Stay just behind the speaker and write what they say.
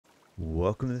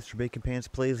Welcome to Mr. Bacon Pants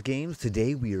Plays Games.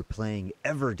 Today we are playing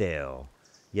Everdell.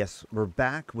 Yes, we're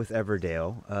back with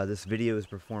Everdell. This video is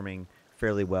performing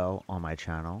fairly well on my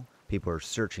channel. People are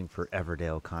searching for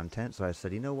Everdell content, so I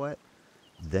said, you know what?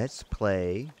 Let's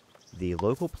play the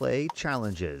local play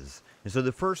challenges. And so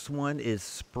the first one is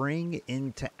Spring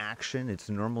into Action.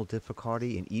 It's normal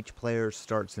difficulty, and each player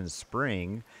starts in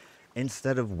spring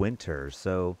instead of winter.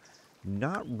 So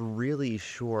not really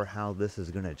sure how this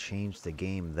is going to change the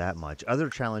game that much.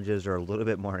 Other challenges are a little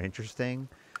bit more interesting,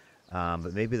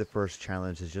 but maybe the first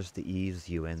challenge is just to ease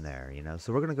you in there, you know?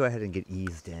 So we're going to go ahead and get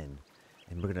eased in,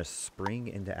 and we're going to spring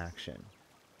into action.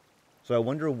 So I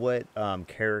wonder what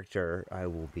character I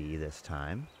will be this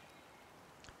time.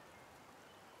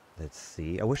 Let's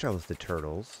see. I wish I was the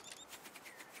turtles.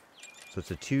 So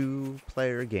it's a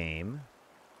 2-player game.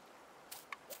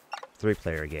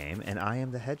 3-player game, and I am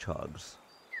the hedgehogs.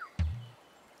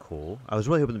 Cool. I was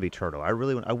really hoping to be turtle. I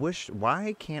wish,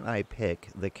 why can't I pick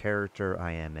the character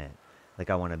I am in? Like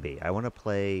I want to be. I want to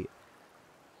play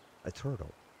a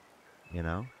turtle, you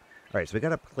know? Alright, so we got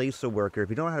to place a worker. If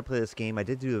you don't know how to play this game, I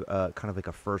did do kind of like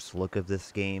a first look of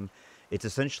this game. It's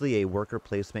essentially a worker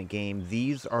placement game.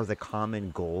 These are the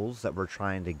common goals that we're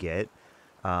trying to get.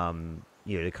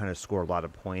 You know, to kind of score a lot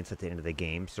of points at the end of the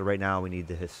game. So right now we need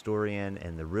the historian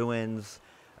and the ruins.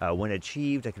 When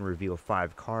achieved, I can reveal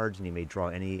 5 cards, and you may draw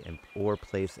any or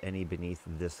place any beneath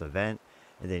this event.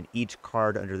 And then each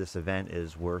card under this event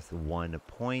is worth 1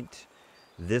 point.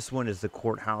 This one is the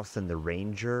courthouse and the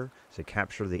ranger. So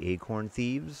capture the acorn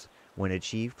thieves. When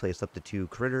achieved, place up to 2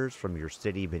 critters from your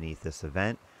city beneath this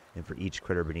event. And for each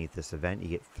critter beneath this event, you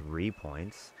get 3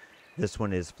 points. This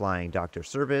one is Flying Doctor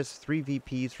Service. 3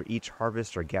 VPs for each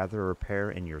harvest or gather or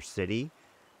repair in your city.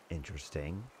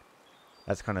 Interesting.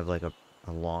 That's kind of like a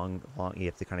long, you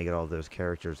have to kind of get all those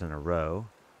characters in a row.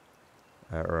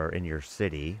 Or in your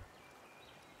city.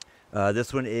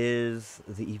 This one is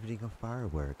the Evening of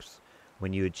Fireworks.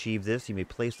 When you achieve this, you may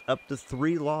place up to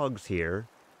 3 logs here.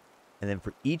 And then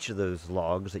for each of those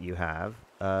logs that you have,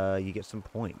 you get some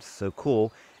points. So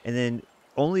cool. And then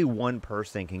only one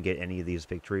person can get any of these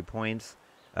victory points.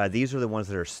 These are the ones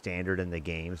that are standard in the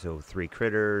game. So 3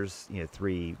 critters, you know,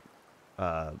 3,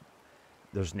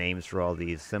 there's names for all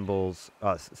these symbols,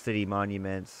 city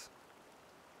monuments,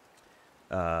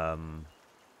 production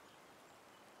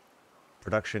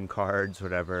cards,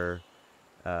 whatever.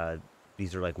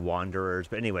 These are like wanderers.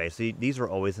 But anyway, so these are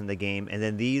always in the game. And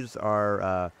then these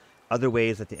are other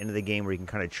ways at the end of the game where you can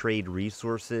kind of trade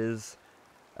resources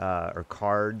or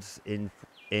cards in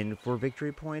for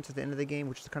victory points at the end of the game,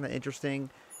 which is kind of interesting.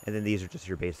 And then these are just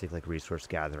your basic like resource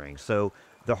gathering. So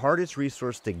the hardest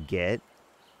resource to get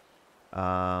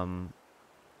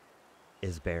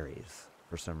is berries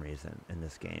for some reason in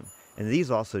this game. And these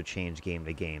also change game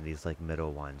to game, these like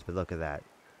middle ones. But look at that.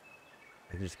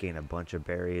 I can just gain a bunch of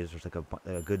berries. There's like a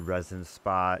good resin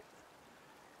spot.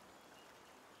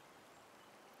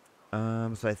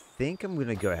 So I think I'm going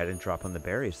to go ahead and drop on the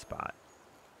berry spot.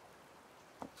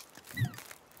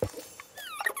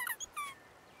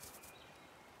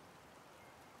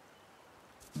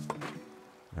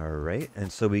 Alright,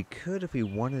 and so we could, if we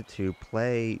wanted to,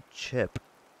 play Chip.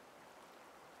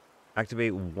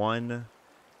 Activate 1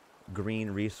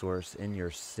 green resource in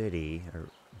your city, or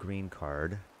green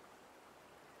card.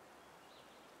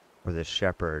 Or the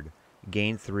shepherd.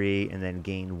 Gain 3, and then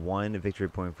gain 1 victory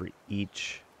point for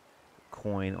each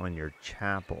coin on your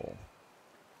chapel.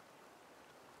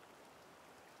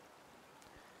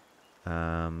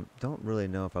 Don't really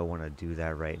know if I want to do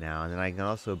that right now. And then I can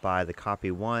also buy the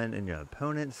copy 1 in your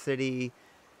opponent's city.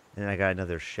 And then I got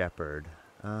another shepherd.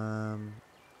 So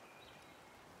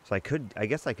I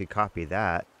guess I could copy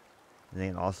that. And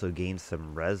then also gain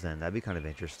some resin. That'd be kind of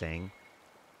interesting.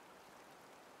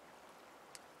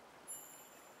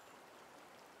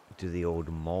 Do the old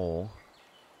mole.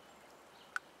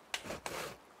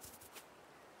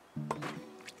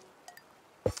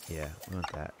 Yeah, I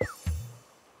want that.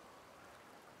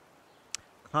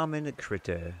 Common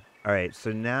critter. Alright,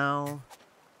 so now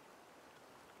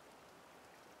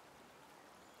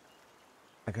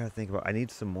I gotta think about, I need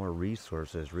some more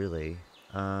resources, really.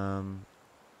 I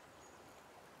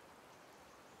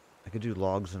could do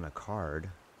logs and a card.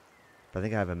 But I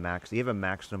think I have a max. You have a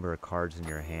max number of cards in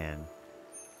your hand.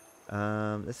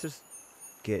 Let's just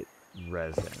get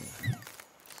resin.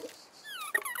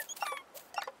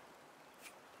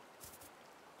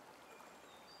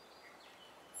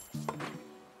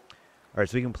 Alright,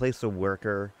 so we can place a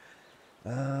worker.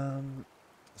 So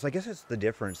I guess it's the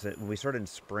difference that when we start in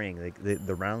spring, like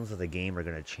the rounds of the game are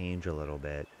going to change a little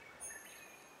bit.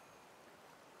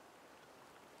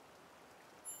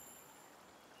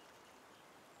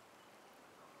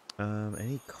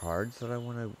 Any cards that I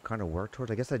want to kind of work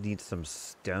towards? I guess I need some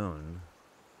stone.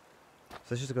 So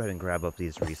let's just go ahead and grab up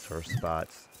these resource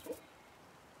spots.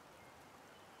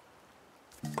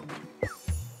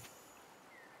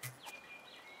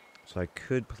 So I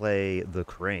could play the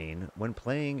crane. When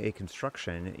playing a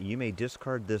construction, you may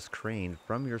discard this crane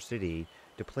from your city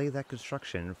to play that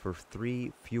construction for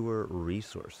 3 fewer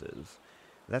resources.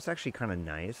 That's actually kind of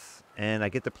nice. And I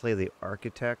get to play the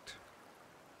architect.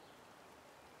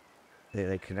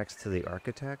 It connects to the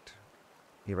architect.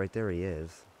 Yeah, right there he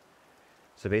is.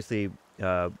 So basically,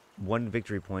 1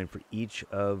 victory point for each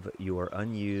of your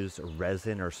unused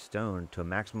resin or stone to a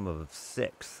maximum of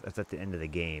 6. That's at the end of the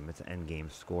game. It's end game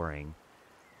scoring.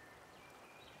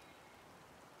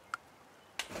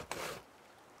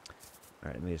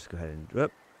 Alright, let me just go ahead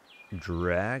and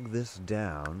drag this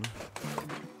down.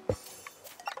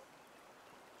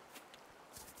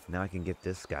 Now I can get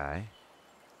this guy.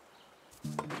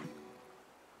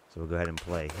 So we'll go ahead and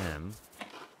play him.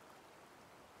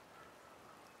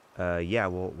 Yeah,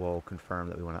 we'll confirm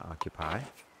that we want to occupy.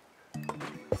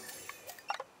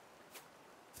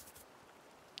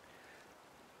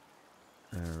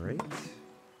 Alright.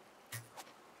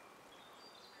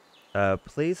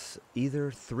 Place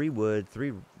either 3 wood,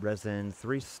 3 resin,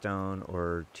 3 stone,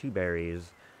 or 2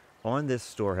 berries on this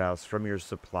storehouse from your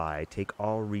supply. Take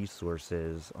all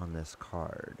resources on this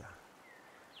card.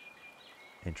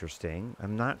 Interesting.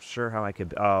 I'm not sure how I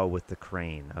could... Oh, with the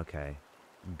crane. Okay.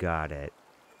 Got it.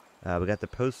 We got the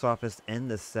post office and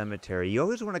the cemetery. You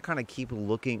always want to kind of keep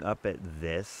looking up at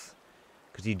this,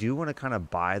 because you do want to kind of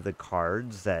buy the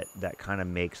cards that kind of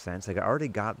make sense. Like I already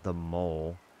got the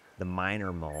mole, the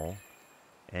minor mole,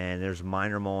 and there's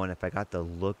minor mole, and if I got the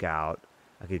lookout,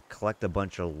 I could collect a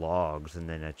bunch of logs and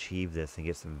then achieve this and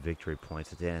get some victory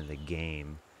points at the end of the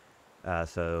game.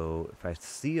 So if I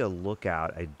see a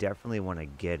lookout, I definitely want to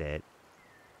get it.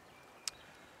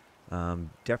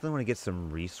 Definitely want to get some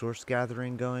resource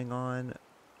gathering going on.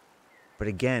 But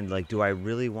again, like, do I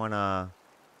really want to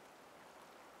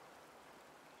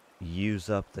use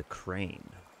up the crane?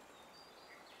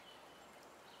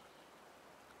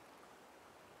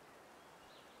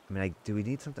 I mean, do we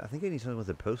need something? I think I need something with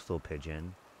a postal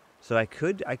pigeon. So I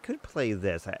could play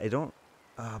this. I don't.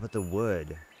 But the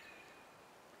wood.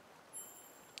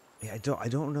 Yeah, I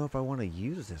don't know if I want to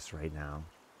use this right now.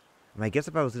 I mean, I guess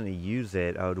if I was going to use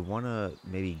it, I would want to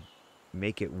maybe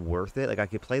make it worth it. Like, I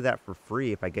could play that for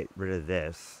free if I get rid of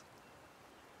this.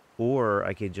 Or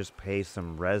I could just pay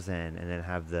some resin and then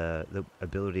have the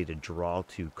ability to draw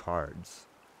 2 cards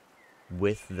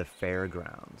with the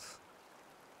fairgrounds.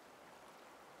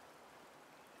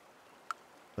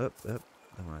 I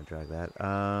don't want to drag that.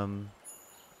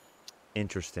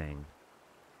 Interesting.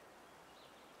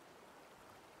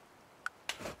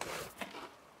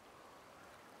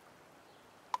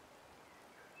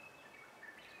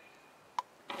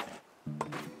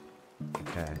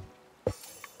 Okay.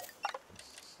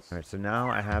 Alright, so now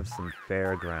I have some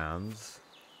fairgrounds.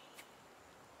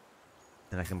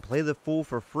 And I can play the fool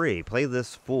for free. Play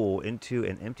this fool into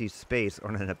an empty space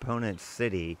on an opponent's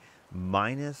city.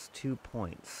 -2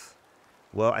 points.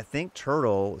 Well, I think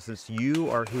Turtle, since you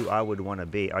are who I would want to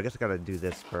be, I guess I gotta do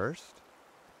this first.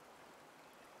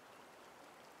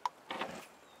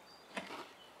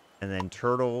 And then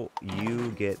Turtle,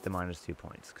 you get the -2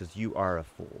 points, because you are a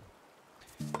fool.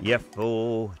 You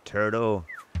fool, Turtle.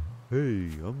 Hey,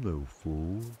 I'm no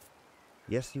fool.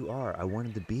 Yes, you are. I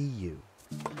wanted to be you.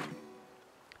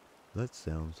 That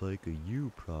sounds like a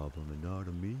you problem and not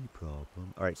a me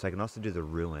problem. Alright, so I can also do the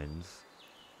ruins.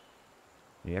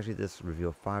 You actually just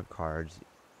reveal 5 cards.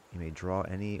 You may draw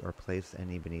any or place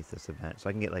any beneath this event. So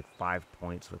I can get like 5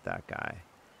 points with that guy.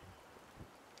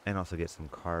 And also get some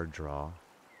card draw.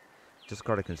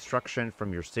 Discard a construction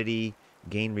from your city.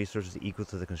 Gain resources equal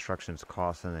to the construction's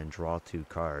cost and then draw 2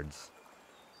 cards.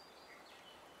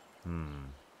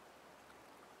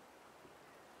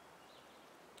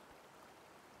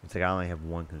 It's like I only have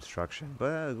 1 construction,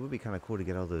 but it would be kind of cool to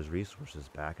get all those resources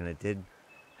back, and it did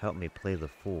help me play the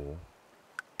fool.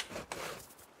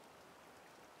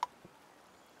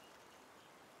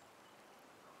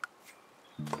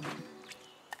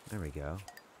 There we go.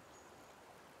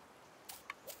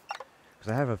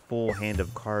 Because I have a full hand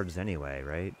of cards anyway,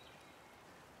 right?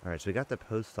 Alright, so we got the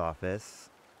post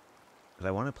office. Because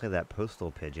I want to play that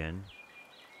postal pigeon.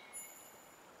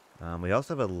 We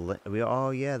also have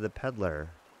oh yeah, the peddler.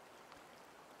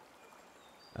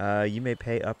 You may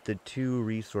pay up to 2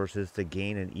 resources to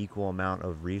gain an equal amount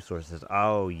of resources.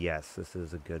 Oh yes, this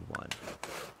is a good one.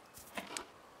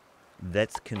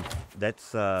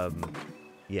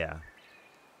 Yeah.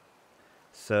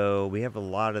 So we have a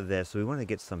lot of this. So we want to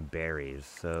get some berries.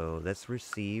 So let's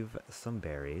receive some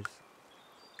berries.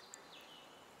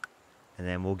 And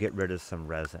then we'll get rid of some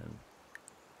resin.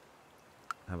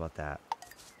 How about that?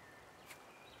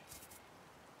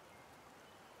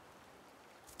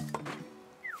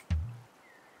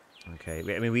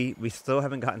 Okay. I mean, we still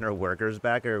haven't gotten our workers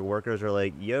back. Our workers are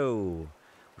like, yo,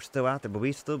 we're still out there. But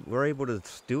we're able to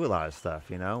do a lot of stuff,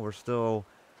 you know? We're still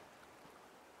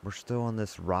on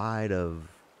this ride of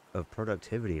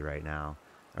productivity right now.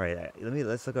 All right,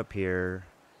 let's look up here.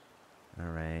 All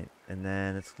right, and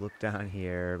then let's look down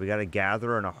here. We got a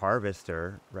gatherer and a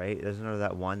harvester, right? Isn't there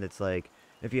that one that's like,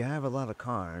 if you have a lot of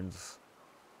cards,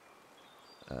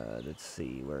 let's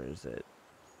see, where is it?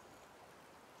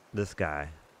 This guy.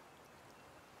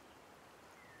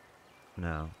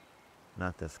 No,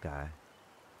 not this guy.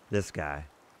 This guy.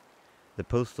 The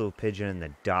postal pigeon and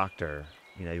the doctor.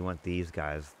 You know, you want these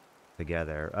guys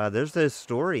together. There's the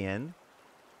historian.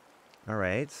 All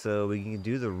right, so we can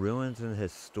do the ruins and the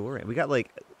historian. We got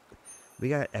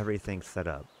everything set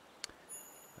up.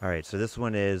 All right, so this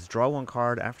one is draw one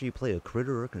card after you play a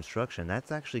critter or construction.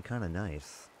 That's actually kind of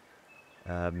nice.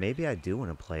 Maybe I do want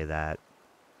to play that.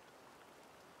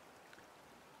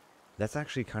 That's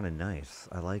actually kind of nice.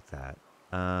 I like that.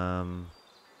 But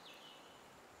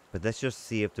let's just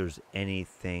see if there's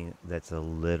anything that's a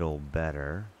little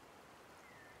better.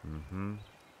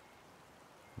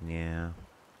 Yeah.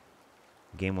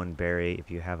 Gain one berry if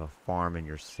you have a farm in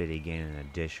your city. Gain an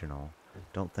additional.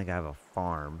 Don't think I have a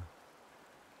farm.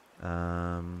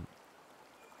 Yeah,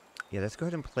 let's go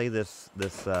ahead and play this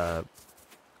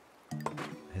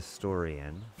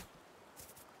historian.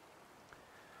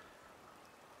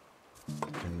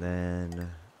 And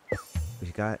then we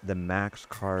got the max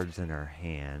cards in our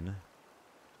hand.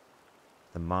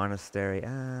 The monastery.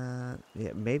 Yeah,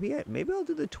 maybe I'll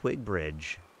do the twig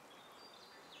bridge.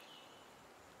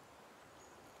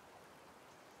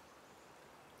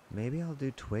 Maybe I'll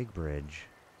do twig bridge.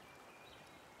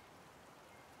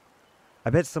 I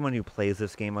bet someone who plays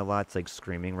this game a lot's like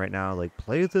screaming right now, like,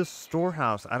 play this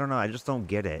storehouse. I don't know. I just don't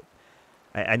get it.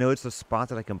 I know it's a spot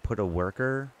that I can put a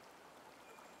worker.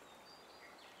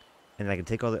 And I can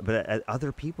take all that. But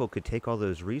other people could take all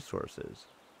those resources.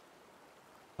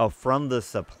 Oh, from the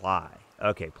supply.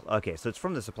 Okay. Okay. So it's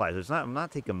from the supply. So it's not, I'm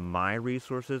not taking my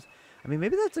resources. I mean,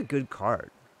 maybe that's a good card.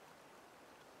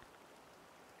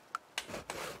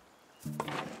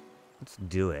 Let's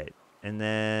do it. And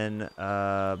then,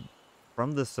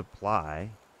 from the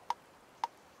supply.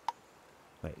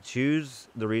 Wait, choose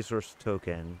the resource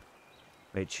token.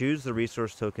 Wait, choose the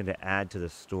resource token to add to the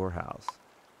storehouse.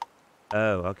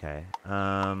 Oh, okay.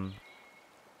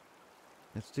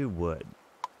 Let's do wood.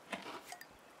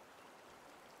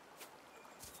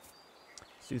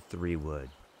 Let's do 3 wood.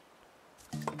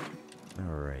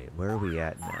 Alright, where are we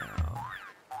at now?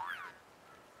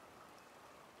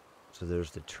 So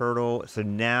there's the turtle. So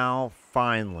now,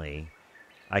 finally,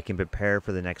 I can prepare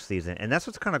for the next season. And that's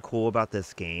what's kind of cool about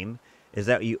this game, is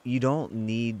that you don't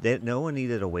need... no one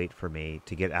needed to wait for me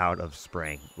to get out of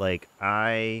spring. Like,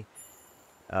 I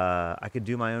could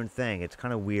do my own thing. It's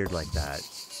kind of weird like that,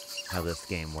 how this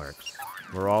game works.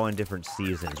 We're all in different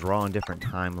seasons. We're all in different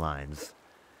timelines.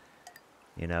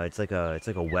 You know, it's like a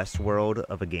Westworld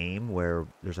of a game where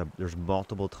there's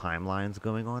multiple timelines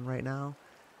going on right now.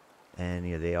 And,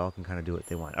 you know, they all can kind of do what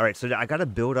they want. All right, so I got to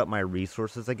build up my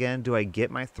resources again. Do I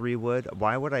get my 3 wood?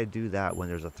 Why would I do that when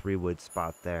there's a 3 wood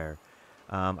spot there?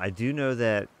 I do know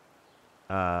that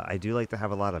I do like to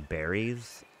have a lot of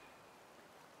berries.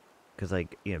 Because,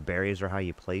 like, you know, berries are how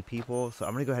you play people. So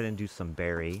I'm going to go ahead and do some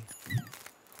berry.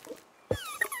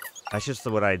 That's just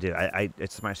what I do.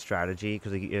 It's my strategy.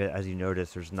 Because, like, as you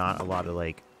notice, there's not a lot of,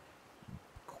 like,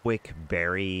 quick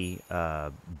berry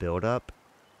build-up.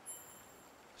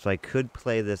 So I could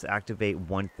play this, activate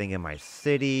one thing in my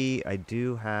city. I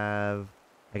do have...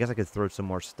 I guess I could throw some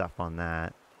more stuff on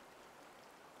that.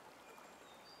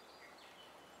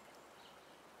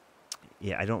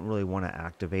 Yeah, I don't really want to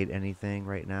activate anything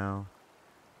right now.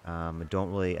 I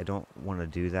don't want to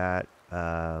do that.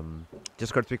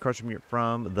 Discard 3 cards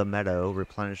from the meadow,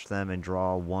 replenish them, and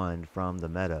draw 1 from the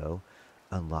meadow.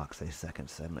 Unlocks a second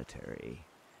cemetery.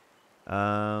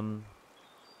 I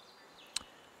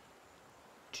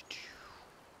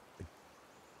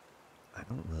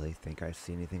don't really think I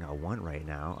see anything I want right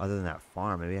now, other than that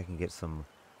farm. Maybe I can get some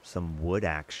wood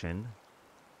action.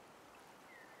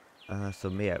 So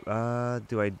yeah,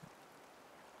 do I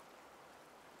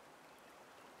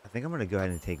think I'm gonna go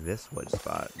ahead and take this wood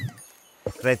spot.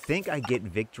 But I think I get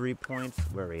victory points.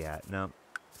 Where are we at? No.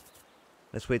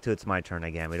 Let's wait till it's my turn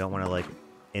again. We don't want to, like,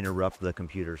 interrupt the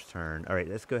computer's turn. All right,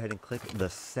 let's go ahead and click the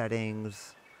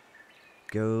settings.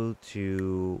 Go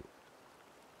to...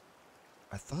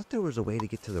 I thought there was a way to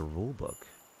get to the rule book.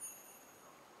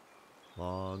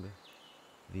 Log,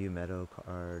 view meadow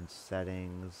cards,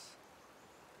 settings.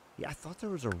 Yeah, I thought there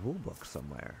was a rule book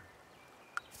somewhere.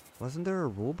 Wasn't there a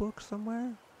rule book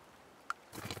somewhere?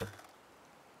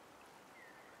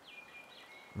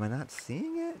 Am I not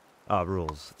seeing it? Oh,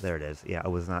 rules. There it is. Yeah, I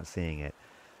was not seeing it.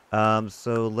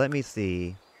 So let me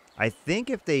see. I think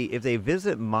if they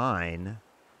visit mine,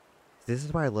 this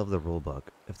is why I love the rule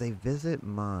book. If they visit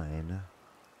mine,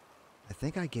 I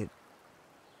think I get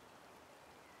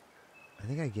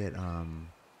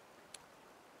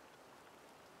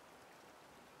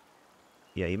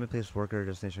yeah, you may place worker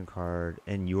destination card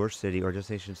in your city or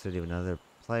destination city of another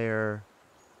player.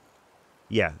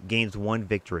 Yeah, gains 1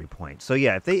 victory point. So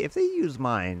yeah, if they use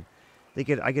mine, I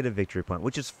get a victory point,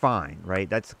 which is fine, right?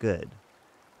 That's good.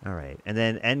 All right, and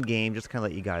then end game, just kind of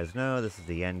let you guys know this is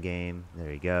the end game.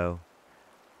 There you go.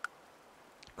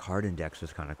 Card index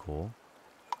is kind of cool.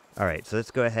 All right, so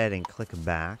let's go ahead and click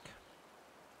back.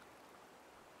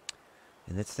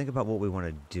 And let's think about what we want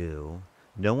to do.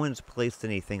 No one's placed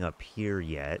anything up here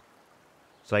yet.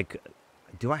 So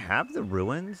do I have the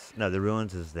ruins? No, the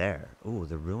ruins is there. Ooh,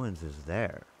 the ruins is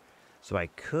there. So I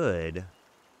could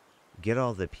get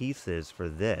all the pieces for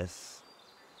this.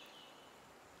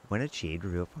 When achieved,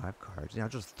 reveal 5 cards. I'll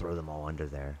just throw them all under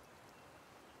there.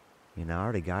 You know, I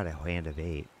already got a hand of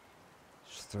 8.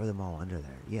 Just throw them all under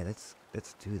there. Yeah, let's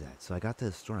do that. So I got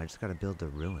the store. I just got to build the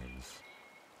ruins.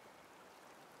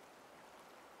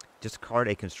 Discard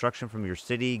a construction from your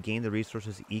city. Gain the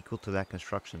resources equal to that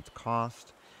construction's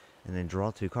cost. And then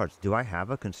draw 2 cards. Do I have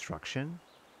a construction?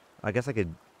 I guess I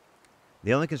could...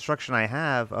 The only construction I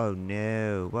have... Oh,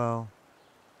 no. Well...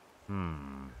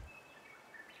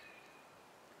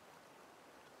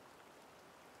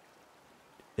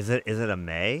 Is it a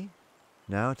May?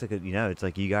 No, it's like it's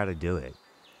like you gotta do it.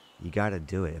 You gotta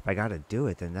do it. If I gotta do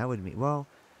it, then that would mean... Well,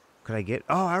 could I get...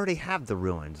 Oh, I already have the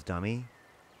ruins, dummy.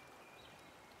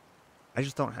 I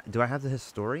just don't... Do I have the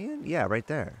historian? Yeah, right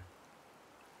there.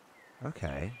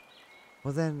 Okay.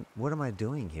 Well then, what am I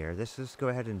doing here? Let's just go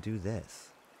ahead and do this.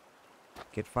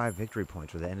 Get 5 victory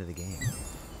points for the end of the game.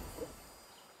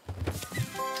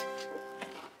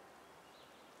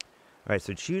 Alright,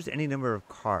 so choose any number of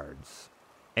cards.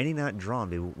 Any not drawn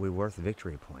be worth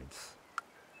victory points.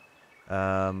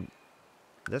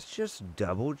 Let's just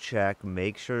double check,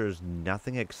 make sure there's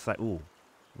nothing exciting. Ooh,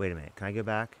 wait a minute. Can I go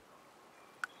back?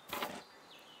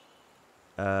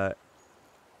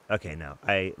 Okay, no.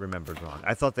 I remembered wrong.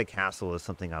 I thought the castle was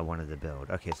something I wanted to build.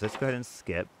 Okay, so let's go ahead and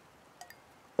skip.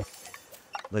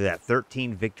 Look at that.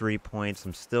 13 victory points.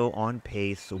 I'm still on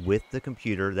pace with the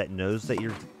computer that knows that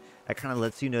you're... That kind of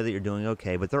lets you know that you're doing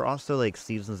okay. But they're also, like,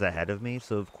 seasons ahead of me.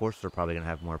 So, of course, they're probably going to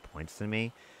have more points than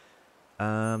me.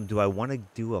 Do I want to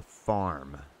do a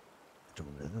farm? I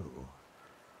don't know.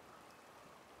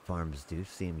 Farms do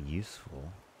seem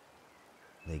useful.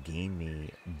 They gain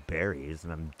me berries,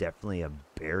 and I'm definitely a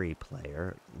berry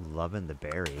player. Loving the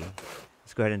berry.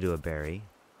 Let's go ahead and do a berry.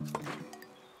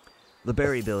 The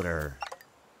berry builder.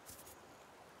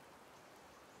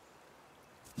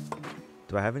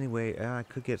 Do I have any way? I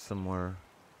could get some more.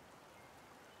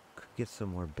 Could get some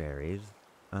more berries.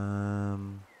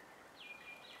 How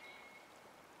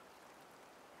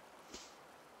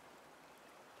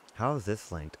is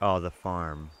this linked? Oh, the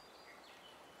farm.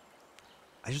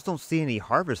 I just don't see any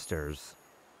harvesters.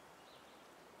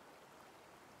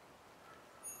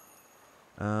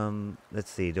 Let's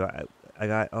see. Do I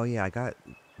got... Oh, yeah, I got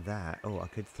that. Oh, I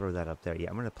could throw that up there. Yeah,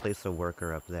 I'm going to place a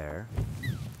worker up there.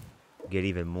 Get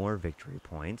even more victory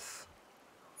points.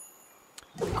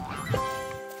 I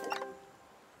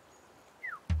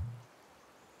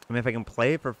mean, if I can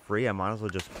play it for free, I might as well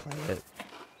just play it.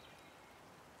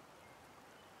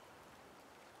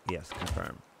 Yes,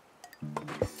 confirm.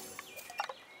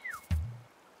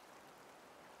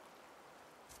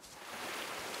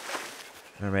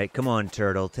 Alright, come on,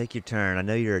 turtle. Take your turn. I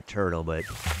know you're a turtle, but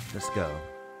let's go.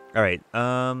 Alright,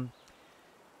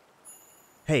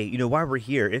 hey, you know, while we're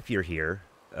here, if you're here,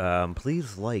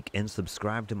 please like and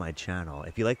subscribe to my channel.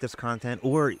 If you like this content,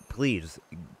 or please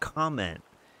comment.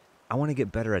 I want to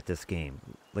get better at this game.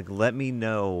 Like, let me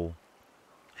know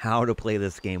how to play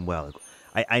this game well.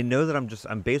 I know that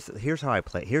I'm basically, here's how I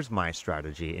play. Here's my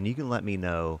strategy, and you can let me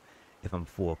know if I'm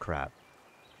full of crap.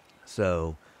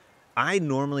 So, I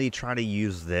normally try to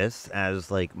use this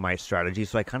as, like, my strategy,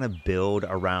 so I kind of build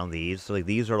around these. So, like,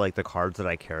 these are, like, the cards that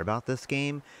I care about this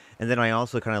game. And then I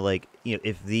also kind of like,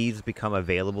 if these become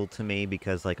available to me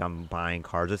because like I'm buying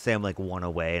cards, let's say I'm like one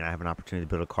away and I have an opportunity to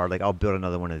build a card, like I'll build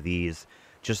another one of these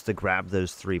just to grab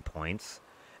those 3 points.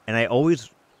 And I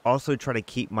always also try to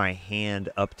keep my hand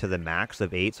up to the max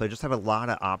of 8, so I just have a lot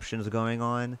of options going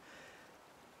on.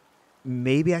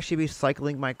 Maybe I should be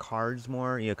cycling my cards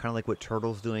more, kind of like what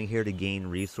Turtle's doing here to gain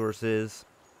resources,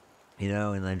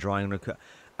 and then drawing.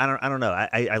 I don't know.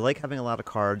 I like having a lot of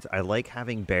cards. I like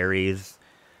having berries.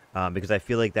 Because I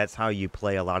feel like that's how you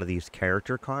play a lot of these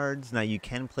character cards. Now, you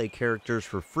can play characters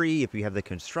for free if you have the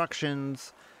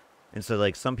constructions. And so,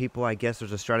 like, some people, I guess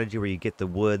there's a strategy where you get the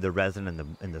wood, the resin,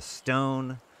 and the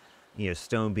stone.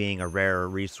 Stone being a rare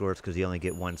resource because you only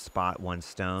get one spot, one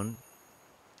stone.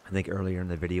 I think earlier in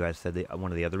the video I said that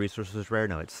one of the other resources is rare.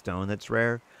 No, it's stone that's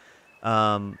rare.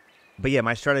 But yeah,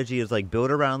 my strategy is, like,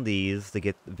 build around these to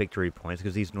get victory points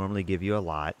because these normally give you a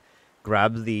lot.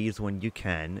 Grab these when you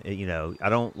can. I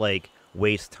don't like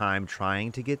waste time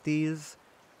trying to get these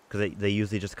because they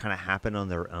usually just kind of happen on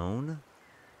their own.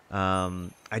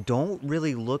 I don't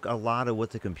really look a lot at what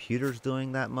the computer's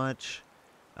doing that much.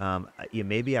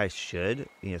 Maybe I should,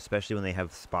 especially when they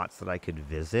have spots that I could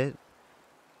visit.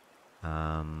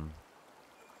 But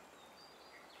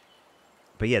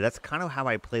yeah, that's kind of how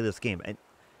I play this game. And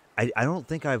I don't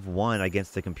think I've won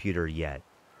against the computer yet.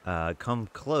 Come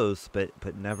close, but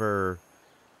never.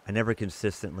 I never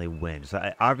consistently win.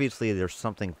 So obviously there's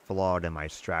something flawed in my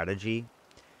strategy.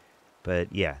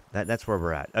 But yeah, that's where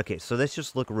we're at. Okay, so let's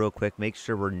just look real quick. Make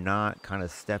sure we're not kind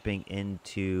of stepping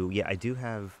into. Yeah, I do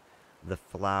have the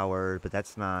flower, but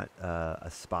that's not a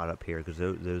spot up here because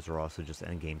those are also just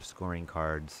endgame scoring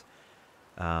cards.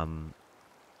 But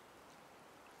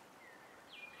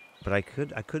I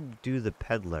could do the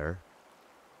peddler.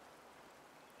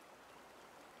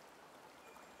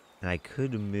 And I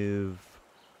could move...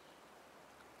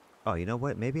 Oh, you know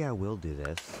what? Maybe I will do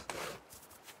this.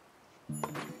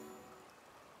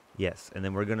 Yes, and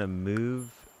then we're going to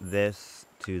move this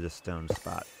to the stone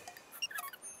spot.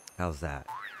 How's that?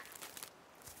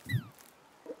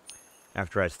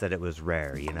 After I said it was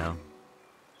rare,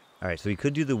 Alright, so we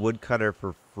could do the woodcutter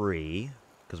for free.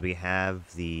 Because we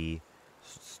have the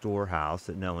storehouse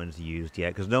that no one's used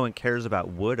yet. Because no one cares about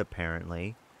wood,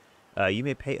 apparently. You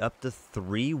may pay up to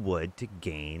 3 wood to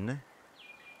gain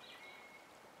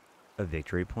a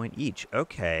victory point each.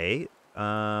 Okay.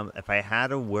 If I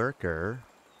had a worker,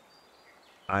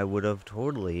 I would have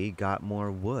totally got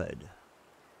more wood.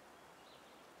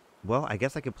 Well, I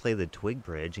guess I could play the twig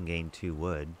bridge and gain 2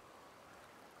 wood.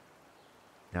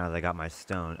 Now that I got my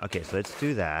stone. Okay, so let's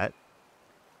do that.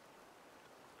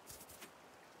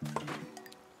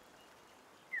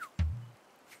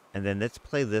 And then let's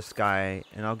play this guy,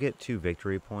 and I'll get 2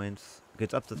 victory points.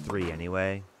 It's up to 3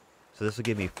 anyway. So this will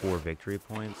give me 4 victory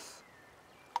points.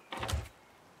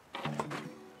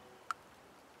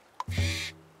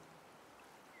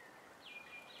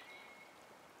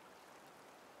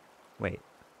 Wait.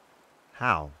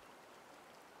 How?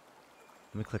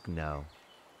 Let me click no.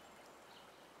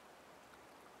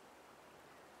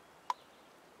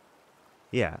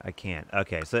 Yeah, I can't.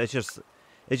 Okay, so it's just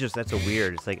that's a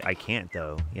weird. It's like I can't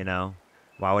though,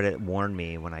 Why would it warn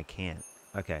me when I can't?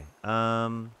 Okay.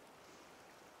 That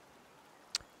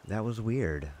was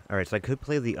weird. All right, so I could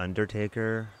play the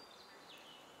Undertaker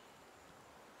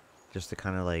just to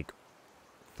kind of like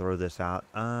throw this out.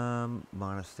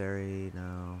 Monastery,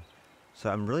 no. So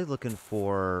I'm really looking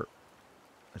for,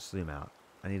 let's zoom out.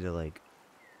 I need to like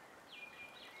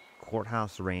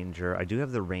Courthouse Ranger. I do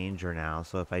have the Ranger now,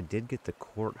 so if I did get the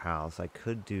Courthouse, I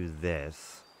could do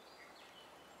this.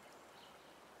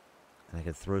 And I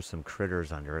could throw some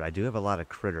critters under it. I do have a lot of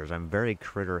critters. I'm very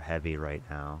critter heavy right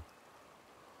now.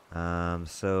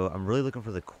 So I'm really looking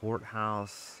for the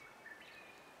Courthouse.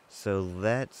 So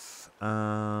let's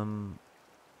do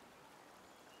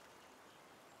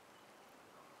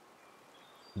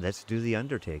the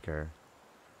Undertaker.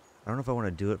 I don't know if I want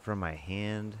to do it from my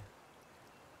hand.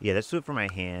 Yeah, let's do it from my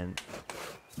hand.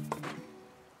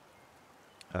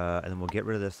 And then we'll get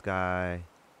rid of this guy.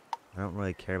 I don't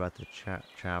really care about the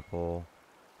chapel.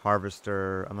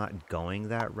 Harvester. I'm not going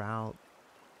that route.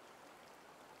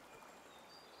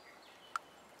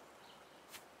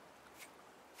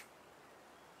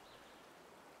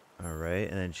 Alright,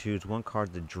 and then choose one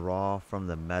card to draw from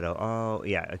the meadow. Oh,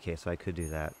 yeah, okay, so I could do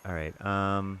that. Alright,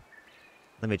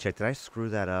 let me check. Did I screw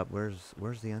that up?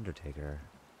 Where's the Undertaker?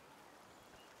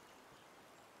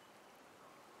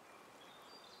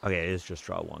 Okay, it is just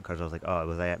draw 1, because I was like, oh,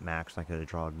 was I at max? I could have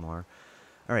drawn more.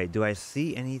 Alright, do I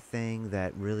see anything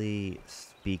that really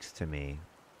speaks to me?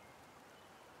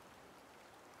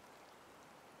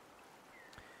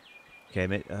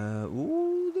 Okay,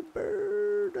 ooh, the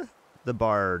bird. The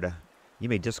bard. You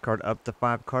may discard up to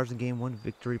 5 cards and gain 1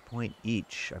 victory point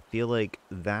each. I feel like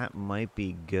that might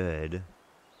be good.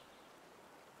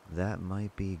 That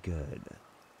might be good.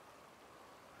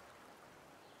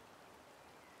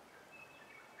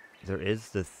 There is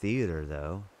the theater,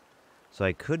 though. So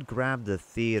I could grab the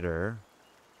theater.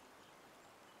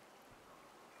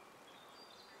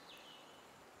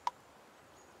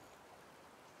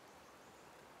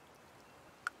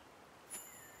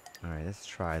 Alright, let's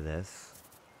try this.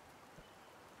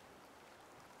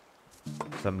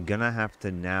 So I'm gonna have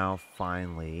to now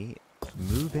finally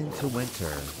move into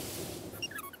winter.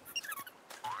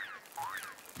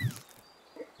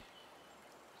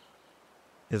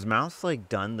 Is Mouse like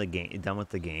done with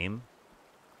the game?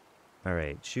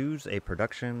 Alright, choose a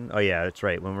production. Oh yeah, that's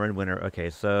right. When we're in winter. Okay,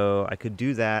 so I could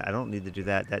do that. I don't need to do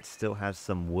that. That still has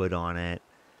some wood on it.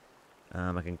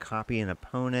 I can copy an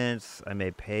opponent's. I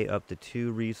may pay up to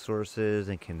 2 resources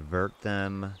and convert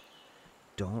them.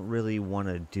 Don't really want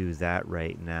to do that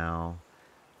right now.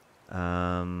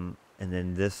 And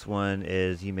then this one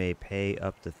is you may pay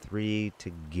up to 3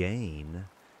 to gain.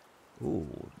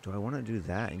 Ooh, do I want to do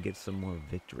that and get some more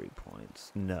victory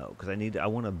points? No, because I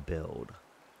want to build.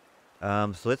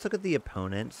 So let's look at the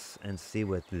opponents and see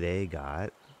what they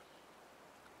got.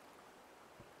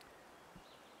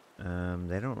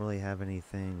 They don't really have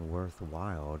anything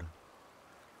worthwhile.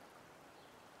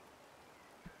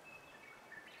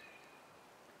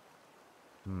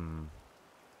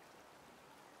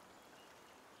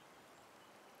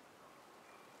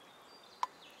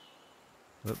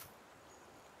 Whoop.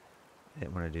 I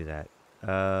didn't want to do that.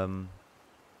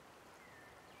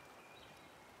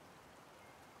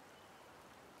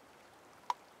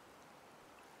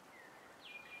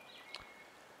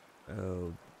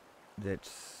 Oh, let's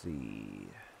see.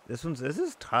 This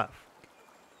is tough.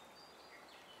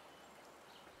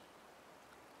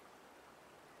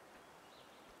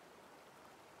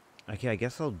 Okay, I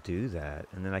guess I'll do that,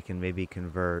 and then I can maybe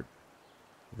convert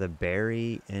the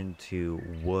berry into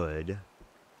wood,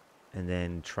 and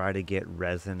then try to get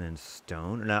resin and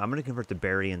stone. No, I'm gonna convert the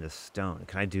berry into stone.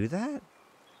 Can I do that?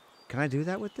 Can I do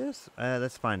that with this?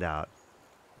 Let's find out.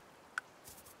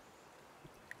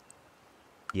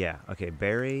 Yeah, okay,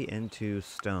 berry into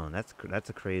stone. That's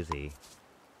a crazy.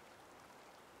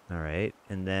 Alright,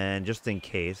 and then just in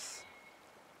case,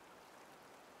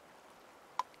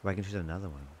 if I can choose another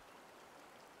one.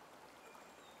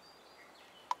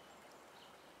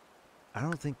 I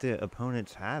don't think the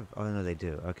opponents have. Oh, no, they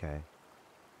do. Okay.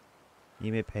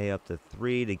 You may pay up to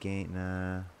 3 to gain.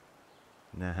 Nah.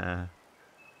 Nah.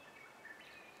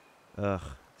 Ugh.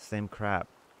 Same crap.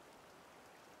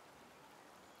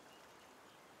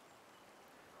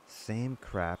 Same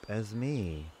crap as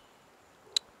me.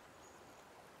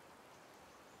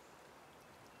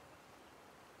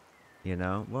 You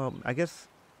know? Well, I guess.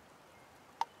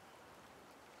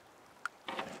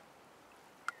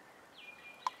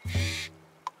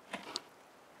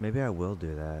 Maybe I will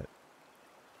do that.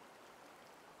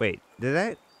 Wait,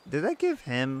 did that give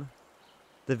him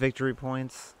the victory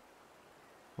points?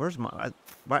 Where's my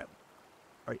what?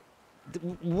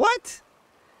 What?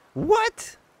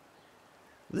 What?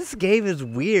 This game is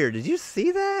weird. Did you see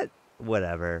that?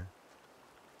 Whatever.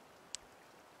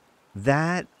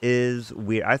 That is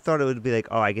weird. I thought it would be like,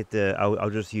 oh, I get the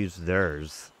I'll just use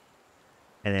theirs,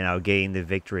 and then I'll gain the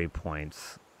victory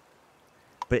points.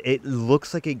 But it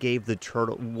looks like it gave the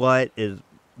turtle. What is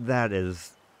that?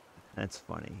 That's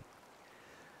funny.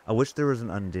 I wish there was an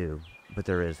undo, but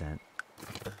there isn't.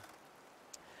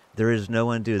 There is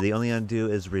no undo. The only undo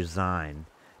is resign.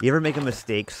 You ever make a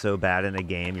mistake so bad in a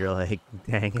game, you're like,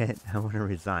 dang it, I want to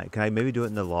resign. Can I maybe do it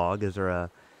in the log? Is there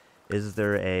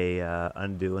a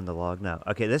undo in the log? No.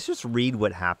 Okay, let's just read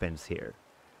what happens here.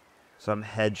 So I'm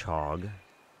Hedgehog.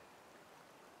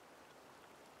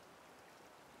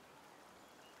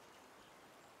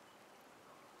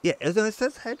 Yeah, it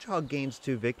says Hedgehog gains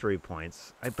 2 victory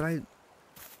points.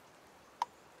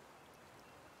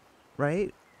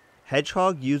 Right?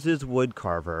 Hedgehog uses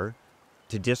Woodcarver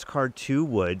to discard 2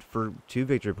 wood for 2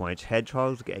 victory points.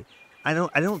 Hedgehog's gay. I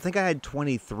don't think I had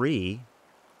 23.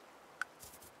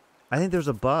 I think there's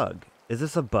a bug. Is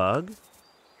this a bug?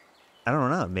 I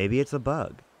don't know. Maybe it's a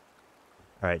bug.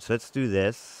 All right, so let's do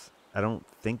this. I don't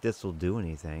think this will do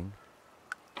anything.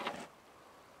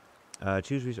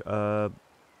 Choose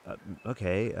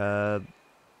okay.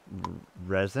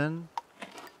 Resin.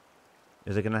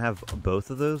 Is it gonna have both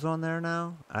of those on there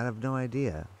now? I have no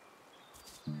idea.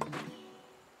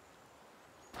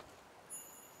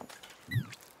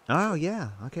 Oh yeah.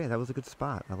 Okay, that was a good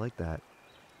spot. I like that.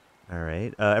 All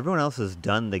right. Everyone else has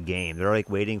done the game. They're like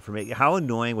waiting for me. How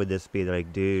annoying would this be? They're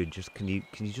like, dude, just can you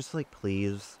just like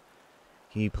please,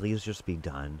 can you please just be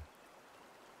done?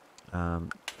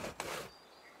 And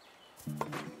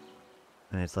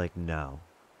it's like, no,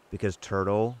 because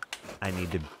turtle, I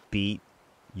need to beat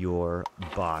your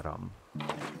bottom.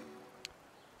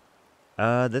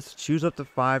 Let's choose up to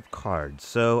 5 cards.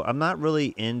 So I'm not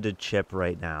really into chip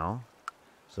right now.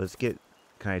 So let's get,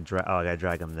 can I drag, oh, I gotta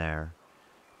drag him there.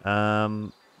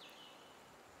 Not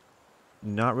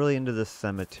really into the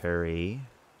cemetery.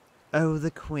 Oh,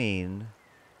 the queen.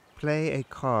 Play a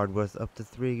card worth up to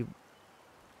 3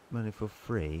 money for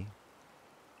free.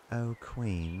 Oh,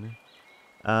 queen.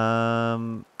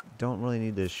 Don't really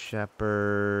need the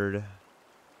shepherd.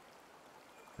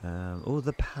 Oh,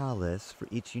 the palace for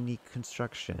each unique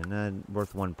construction.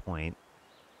 Worth 1 point.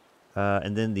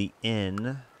 And then the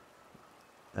inn.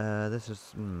 This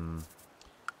is,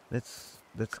 let's,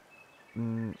 I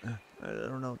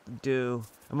don't know what to do.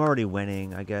 I'm already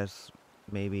winning, I guess.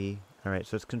 Maybe. Alright,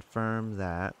 so let's confirm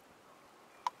that.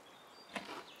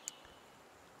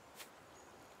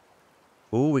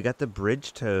 Ooh, we got the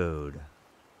bridge toad.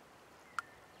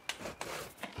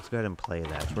 Let's go ahead and play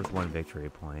that. It's worth 1 victory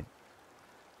point.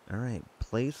 Alright,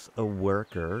 place a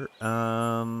worker.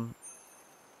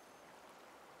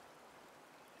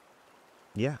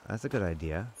 Yeah, that's a good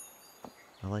idea.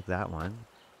 I like that one.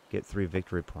 Get 3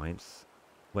 victory points.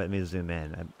 Let me zoom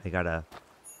in. I gotta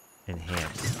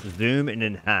enhance. Zoom and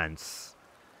enhance.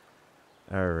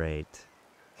 Alright.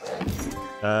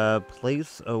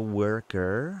 Place a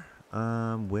worker.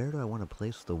 Where do I want to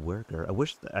place the worker? I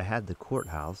wish I had the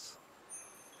courthouse.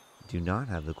 Do not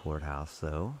have the courthouse,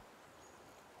 though.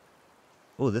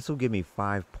 Oh, this will give me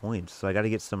 5 points. So I got to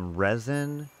get some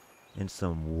resin and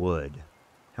some wood.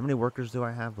 How many workers do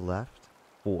I have left?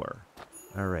 4.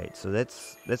 All right, so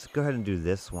let's go ahead and do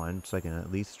this one so I can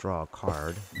at least draw a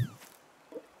card.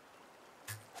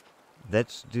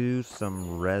 Let's do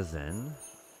some resin.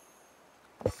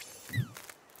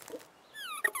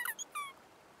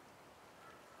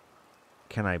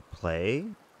 Can I play?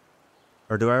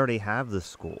 Or do I already have the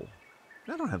school?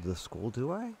 I don't have the school,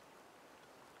 do I?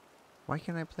 Why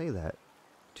can't I play that?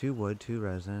 2 wood, 2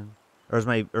 resin. Or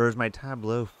is my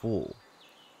tableau full?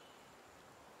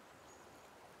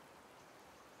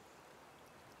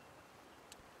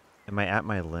 Am I at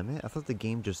my limit? I thought the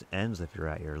game just ends if you're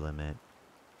at your limit.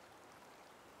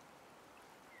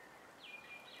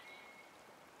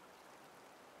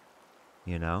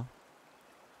 You know?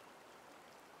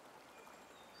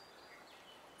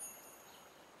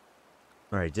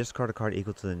 Alright, discard a card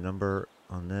equal to the number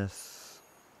on this.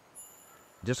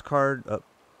 Discard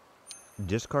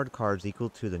cards equal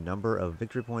to the number of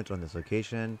victory points on this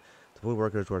location. The full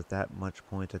worker is worth that much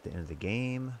points at the end of the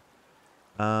game.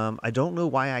 I don't know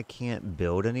why I can't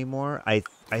build anymore. I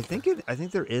think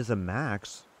there is a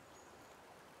max.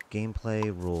 Gameplay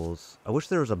rules. I wish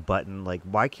there was a button. Like,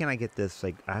 why can't I get this?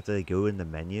 Like, I have to go in the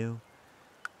menu.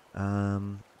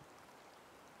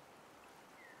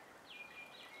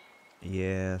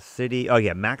 Yeah, city. Oh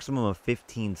yeah, maximum of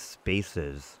 15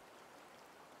 spaces.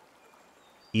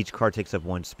 Each card takes up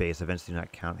 1 space. Events do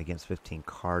not count against 15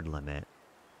 card limit.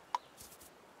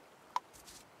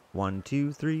 1,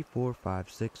 2, 3, 4, 5,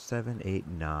 6, 7, 8,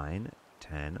 9,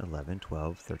 10, 11,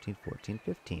 12, 13, 14,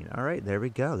 15. All right, there we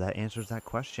go. That answers that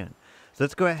question. So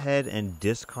let's go ahead and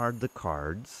discard the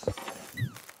cards.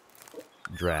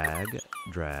 Drag,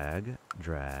 drag,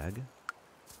 drag.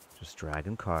 Just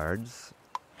dragging cards.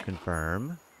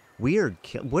 Confirm. Weird.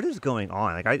 What is going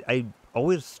on? Like, I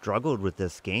always struggled with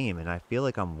this game, and I feel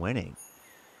like I'm winning.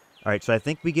 All right, so I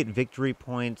think we get victory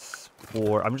points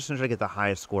for... I'm just going to try to get the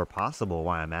highest score possible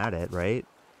while I'm at it, right?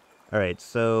 All right,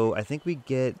 so I think we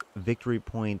get victory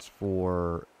points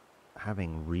for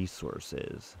having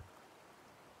resources.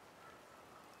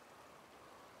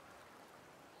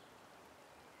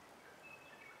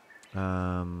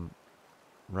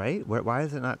 Right? Why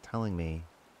is it not telling me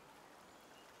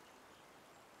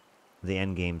the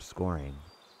end game scoring?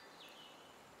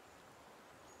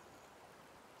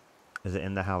 Is it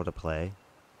in the how to play?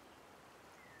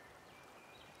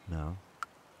 No.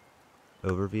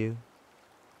 Overview?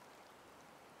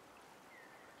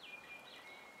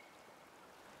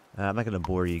 I'm not going to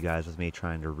bore you guys with me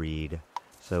trying to read.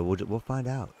 So we'll find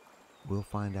out. We'll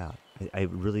find out. I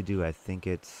really do. I think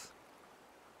it's...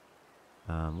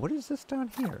 what is this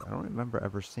down here? I don't remember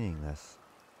ever seeing this.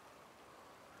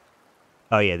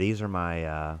 Oh yeah, these are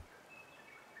my...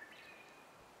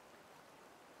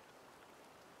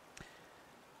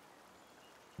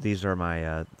 These are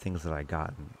my things that I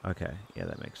gotten. Okay, yeah,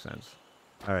 that makes sense.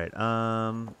 All right.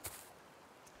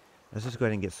 Let's just go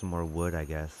ahead and get some more wood, I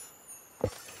guess.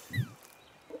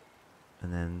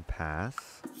 And then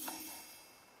pass.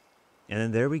 And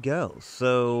then there we go.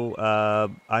 So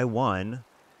I won.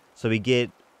 So we get,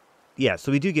 yeah,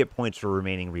 so we do get points for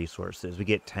remaining resources. We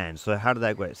get 10. So how did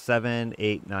that go? 7,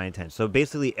 8, 9, 10. So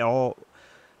basically all,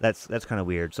 that's kind of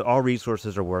weird. So all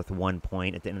resources are worth 1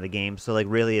 point at the end of the game. So like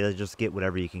really, just get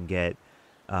whatever you can get.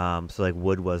 So like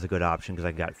wood was a good option because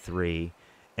I got 3.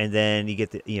 And then you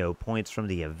get the, points from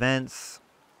the events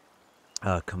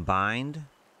combined.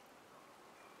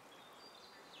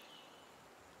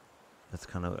 That's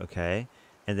kind of okay.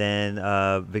 And then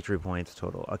victory points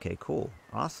total. Okay, cool.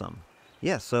 Awesome.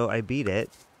 Yeah, so I beat it.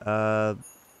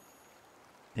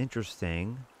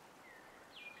 Interesting.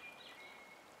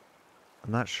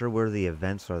 I'm not sure where the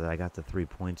events are that I got the 3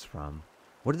 points from.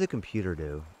 What did the computer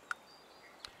do?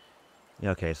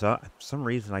 Yeah, okay, so for some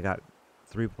reason I got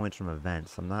 3 points from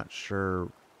events. I'm not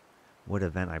sure what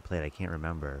event I played. I can't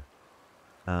remember.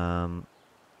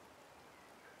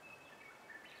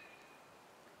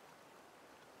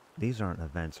 These aren't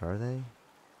events, are they?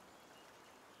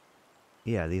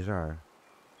 Yeah, these are.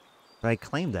 But I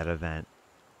claimed that event.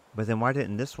 But then why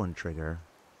didn't this one trigger?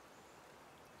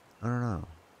 I don't know.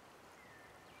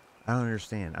 I don't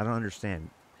understand.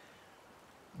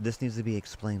 This needs to be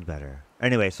explained better.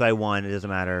 Anyway, so I won. It doesn't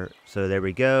matter. So there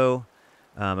we go.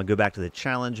 I go back to the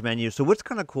challenge menu. So what's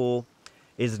kind of cool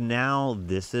is now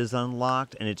this is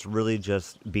unlocked, and it's really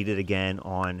just beat it again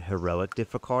on heroic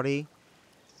difficulty.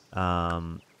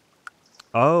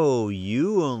 Oh,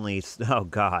 you only... Oh,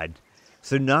 God.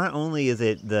 So not only is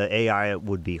it the AI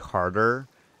would be harder,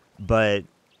 but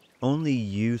only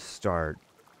you start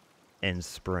in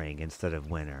spring instead of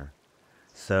winter.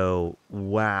 So,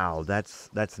 wow, that's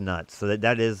nuts. So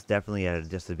that is definitely at a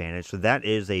disadvantage. So that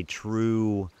is a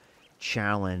true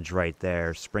challenge right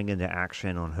there. Spring into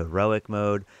action on heroic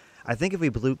mode. I think if we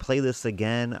play this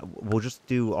again, we'll just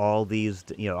do all these,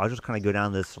 I'll just kind of go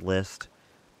down this list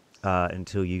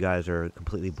until you guys are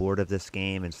completely bored of this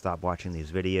game and stop watching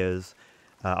these videos.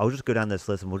 I'll just go down this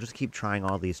list and we'll just keep trying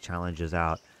all these challenges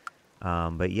out.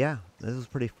 But yeah, this was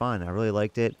pretty fun. I really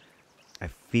liked it. I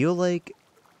feel like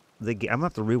I'm going to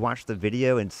have to rewatch the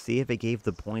video and see if it gave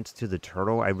the points to the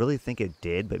turtle. I really think it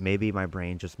did, but maybe my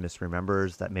brain just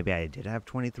misremembers that maybe I did have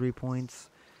 23 points.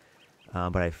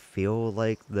 But I feel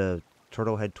like the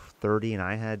turtle had 30 and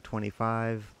I had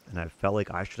 25, and I felt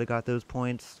like I should have got those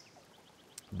points.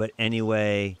 But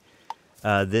anyway,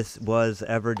 this was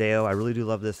Everdell. I really do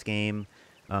love this game.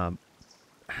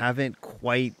 Haven't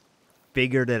quite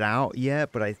figured it out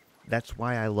yet, but that's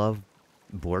why I love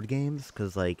board games,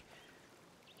 because like,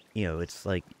 it's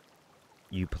like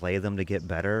you play them to get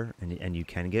better, and you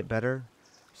can get better.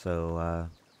 So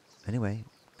anyway,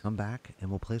 come back and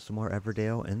we'll play some more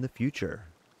Everdell in the future.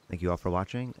 Thank you all for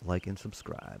watching. Like and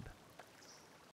subscribe.